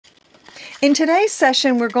In today's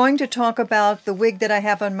session, we're going to talk about the wig that I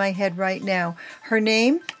have on my head right now. Her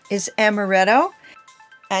name is Amaretto,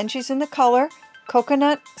 and she's in the color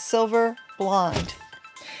Coconut Silver Blonde.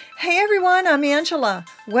 Hey everyone, I'm Angela.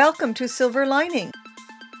 Welcome to Silver Lining.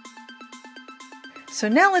 So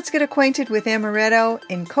now let's get acquainted with Amaretto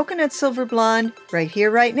in Coconut Silver Blonde right here,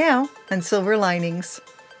 right now on Silver Linings.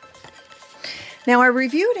 Now, I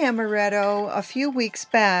reviewed Amaretto a few weeks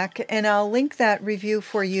back, and I'll link that review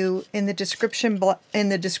for you in the description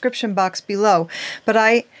box below. But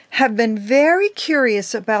I have been very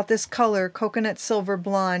curious about this color, Coconut Silver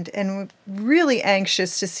Blonde, and really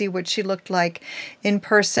anxious to see what she looked like in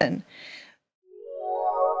person.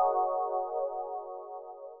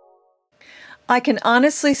 I can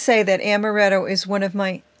honestly say that Amaretto is one of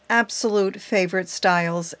my absolute favorite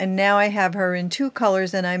styles, and now I have her in two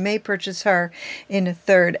colors, and I may purchase her in a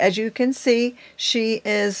third. As you can see, she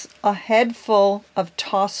is a head full of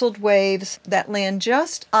tousled waves that land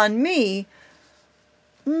just on me,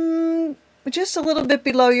 just a little bit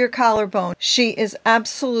below your collarbone. She is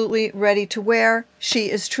absolutely ready to wear.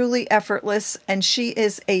 She is truly effortless, and she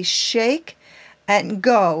is a shake and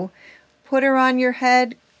go. Put her on your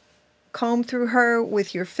head, comb through her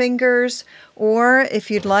with your fingers, or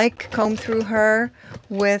if you'd like, comb through her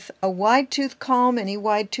with a wide tooth comb, any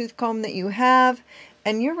wide tooth comb that you have,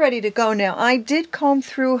 and you're ready to go. Now, I did comb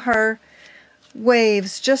through her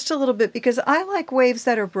waves just a little bit because I like waves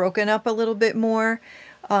that are broken up a little bit more.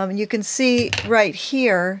 You can see right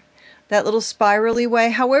here that little spirally way.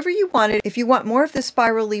 However you want it. If you want more of the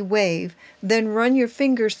spirally wave, then run your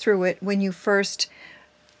fingers through it when you first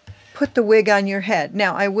put the wig on your head.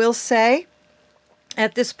 Now, I will say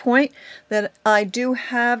at this point that I do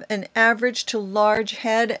have an average to large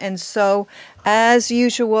head, and so as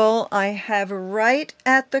usual, I have right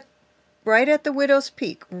at the widow's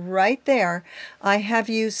peak, right there, I have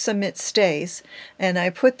used some It Stays, and I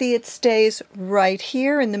put the It Stays right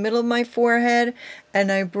here in the middle of my forehead,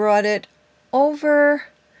 and I brought it over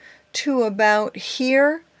to about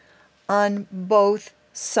here on both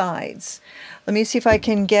sides. Let me see if I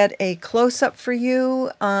can get a close-up for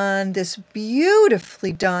you on this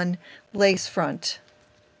beautifully done lace front.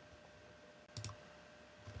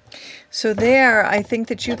 So there, I think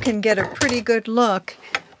that you can get a pretty good look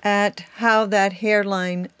at how that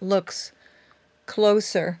hairline looks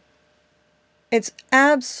closer. It's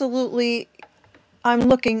absolutely, I'm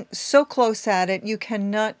looking so close at it, you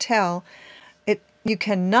cannot tell it. You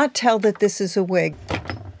cannot tell that this is a wig.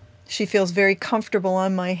 She feels very comfortable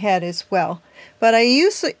on my head as well. But I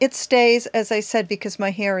use It Stays, as I said, because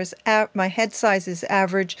my head size is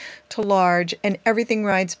average to large, and everything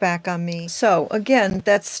rides back on me. So again,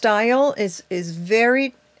 that style is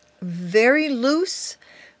very, very loose,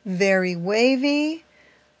 very wavy,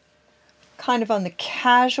 kind of on the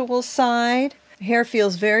casual side. Hair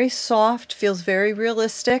feels very soft, feels very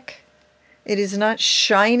realistic. It is not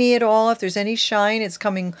shiny at all. If there's any shine, it's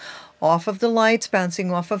coming off of the lights,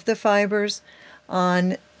 bouncing off of the fibers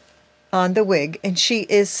on the wig. And she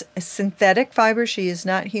is a synthetic fiber. She is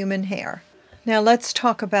not human hair. Now let's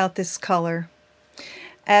talk about this color.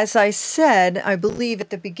 As I said, I believe at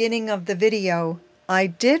the beginning of the video, I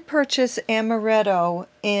did purchase Amaretto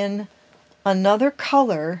in another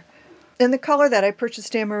color. And the color that I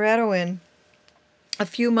purchased Amaretto in a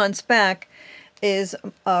few months back is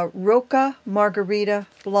Roca Margarita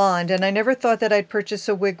Blonde, and I never thought that I'd purchase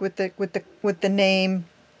a wig with the name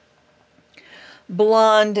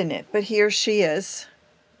blonde in it, but here she is.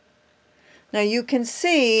 Now you can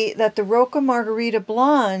see that the Roca Margarita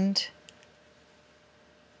Blonde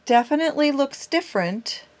definitely looks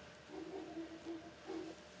different.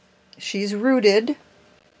 She's rooted. You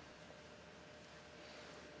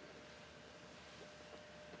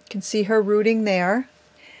can see her rooting there.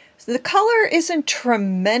 The color isn't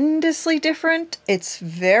tremendously different. It's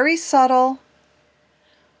very subtle,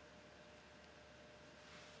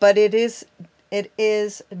 but it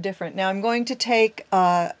is different. Now I'm going to take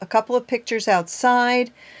a couple of pictures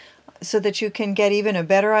outside so that you can get even a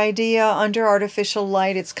better idea. Under artificial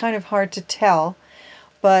light, it's kind of hard to tell,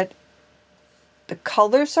 but the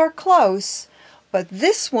colors are close. But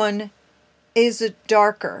this one is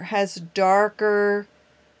darker, has darker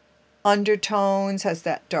undertones, has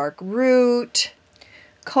that dark root.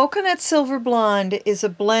 Coconut Silver Blonde is a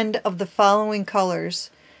blend of the following colors.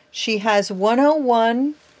 She has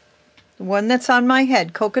 101, the one that's on my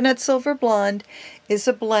head. Coconut Silver Blonde is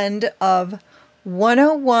a blend of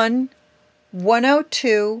 101,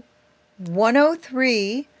 102,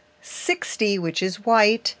 103, 60, which is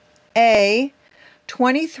white, A,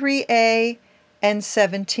 23A, and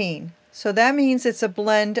 17. So that means it's a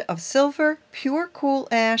blend of silver, pure cool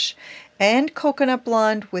ash, and coconut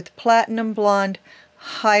blonde with platinum blonde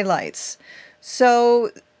highlights.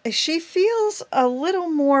 So she feels a little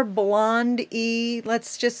more blonde-y,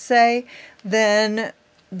 let's just say, than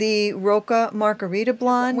the Roca Margarita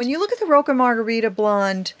Blonde. When you look at the Roca Margarita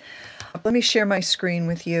Blonde, let me share my screen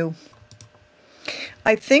with you.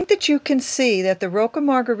 I think that you can see that the Roca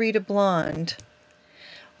Margarita Blonde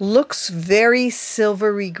looks very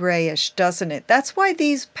silvery grayish, doesn't it? That's why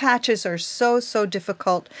these patches are so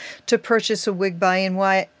difficult to purchase a wig by, and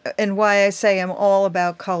why I say I'm all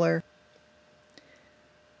about color.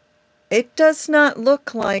 It does not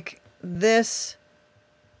look like this.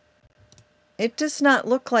 It does not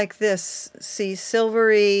look like this, see,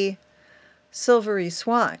 silvery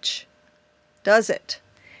swatch, does it?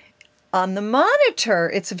 On the monitor,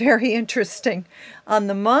 it's very interesting. On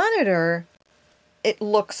the monitor, it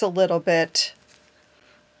looks a little bit,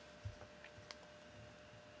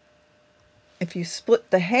 if you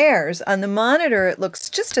split the hairs, on the monitor it looks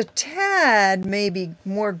just a tad maybe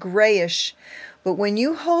more grayish, but when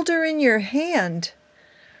you hold her in your hand,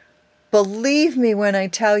 believe me when I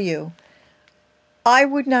tell you, I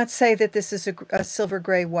would not say that this is a silver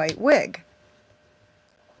gray white wig.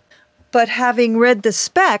 But having read the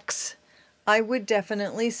specs, I would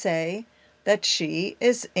definitely say that she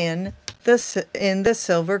is in the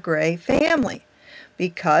silver gray family,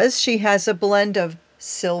 because she has a blend of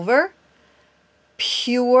silver,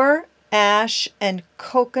 pure ash, and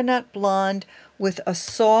coconut blonde with a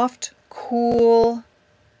soft, cool,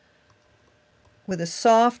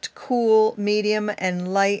 medium,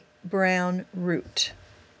 and light brown root.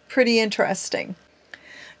 Pretty interesting.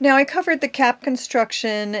 Now, I covered the cap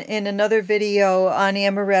construction in another video on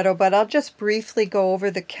Amaretto, but I'll just briefly go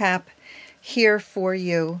over the cap here for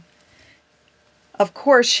you. Of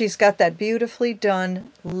course, she's got that beautifully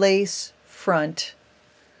done lace front.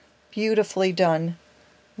 Beautifully done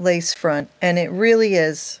lace front. And it really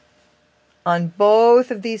is, on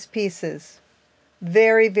both of these pieces,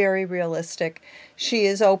 very realistic. She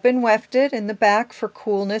is open wefted in the back for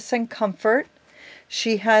coolness and comfort.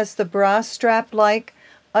 She has the bra strap-like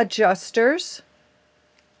adjusters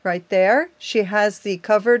right there. She has the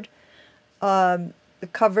covered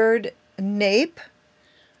nape,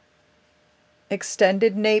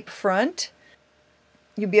 extended nape front.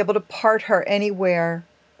 You'll be able to part her anywhere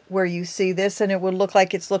where you see this, and it would look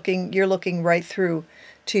like you're looking right through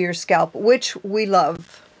to your scalp, which we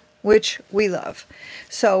love.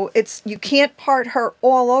 So you can't part her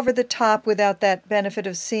all over the top without that benefit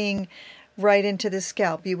of seeing right into the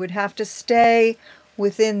scalp. You would have to stay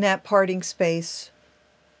within that parting space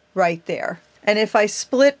right there. And if I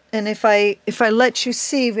split, and if I let you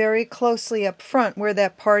see very closely up front where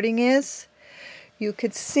that parting is, you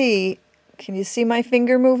could see, can you see my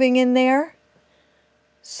finger moving in there?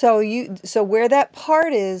 So where that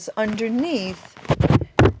part is underneath,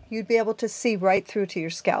 you'd be able to see right through to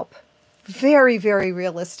your scalp. Very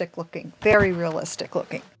realistic looking. Very realistic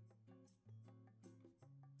looking.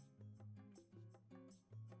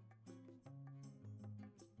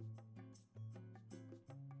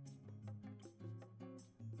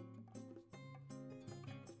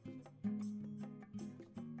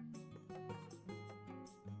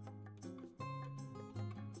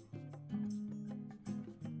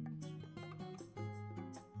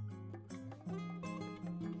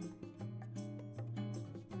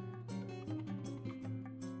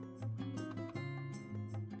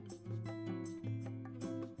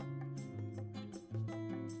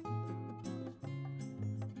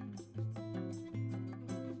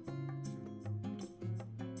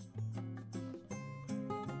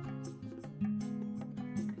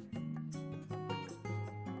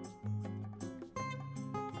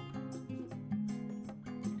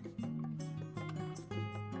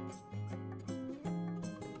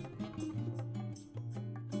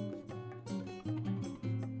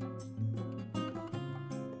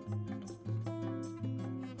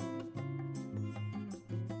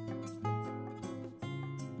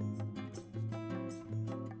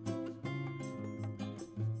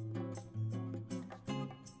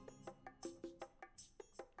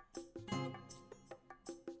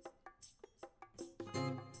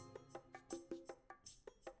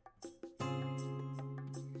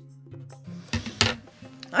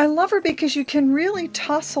 I love her because you can really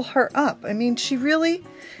tousle her up. I mean, she really,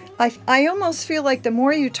 I almost feel like the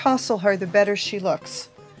more you tousle her, the better she looks.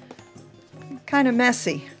 Kind of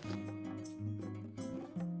messy.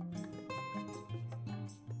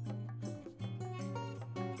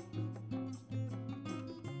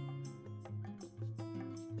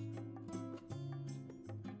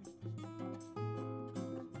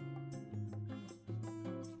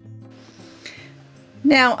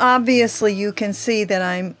 Now, obviously, you can see that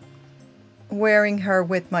I'm wearing her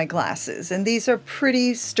with my glasses, and these are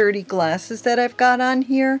pretty sturdy glasses that I've got on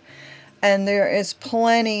here, and there is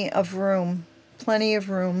plenty of room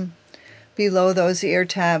below those ear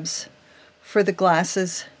tabs for the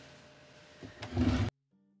glasses.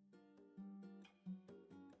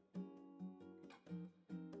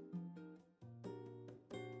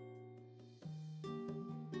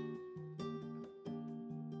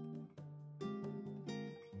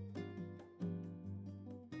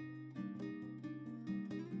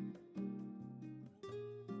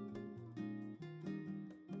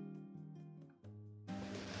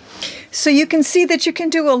 So you can see that you can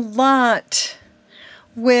do a lot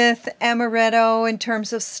with Amaretto in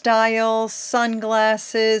terms of style,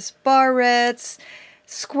 sunglasses, barrettes,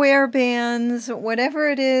 square bands, whatever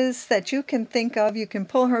it is that you can think of. You can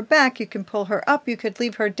pull her back, you can pull her up, you could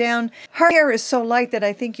leave her down. Her hair is so light that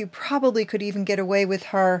I think you probably could even get away with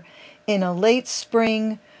her in a late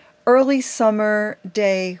spring, early summer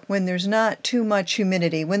day when there's not too much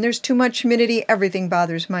humidity. When there's too much humidity, everything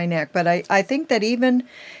bothers my neck. But I think that even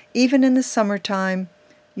in the summertime,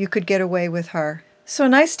 you could get away with her. So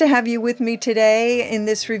nice to have you with me today in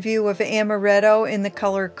this review of Amaretto in the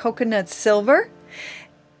color Coconut Silver.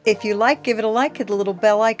 If you like, give it a like, hit the little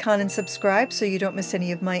bell icon and subscribe so you don't miss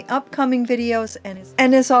any of my upcoming videos.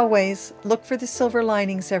 And as always, look for the silver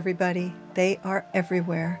linings, everybody. They are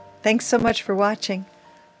everywhere. Thanks so much for watching.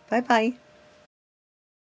 Bye-bye.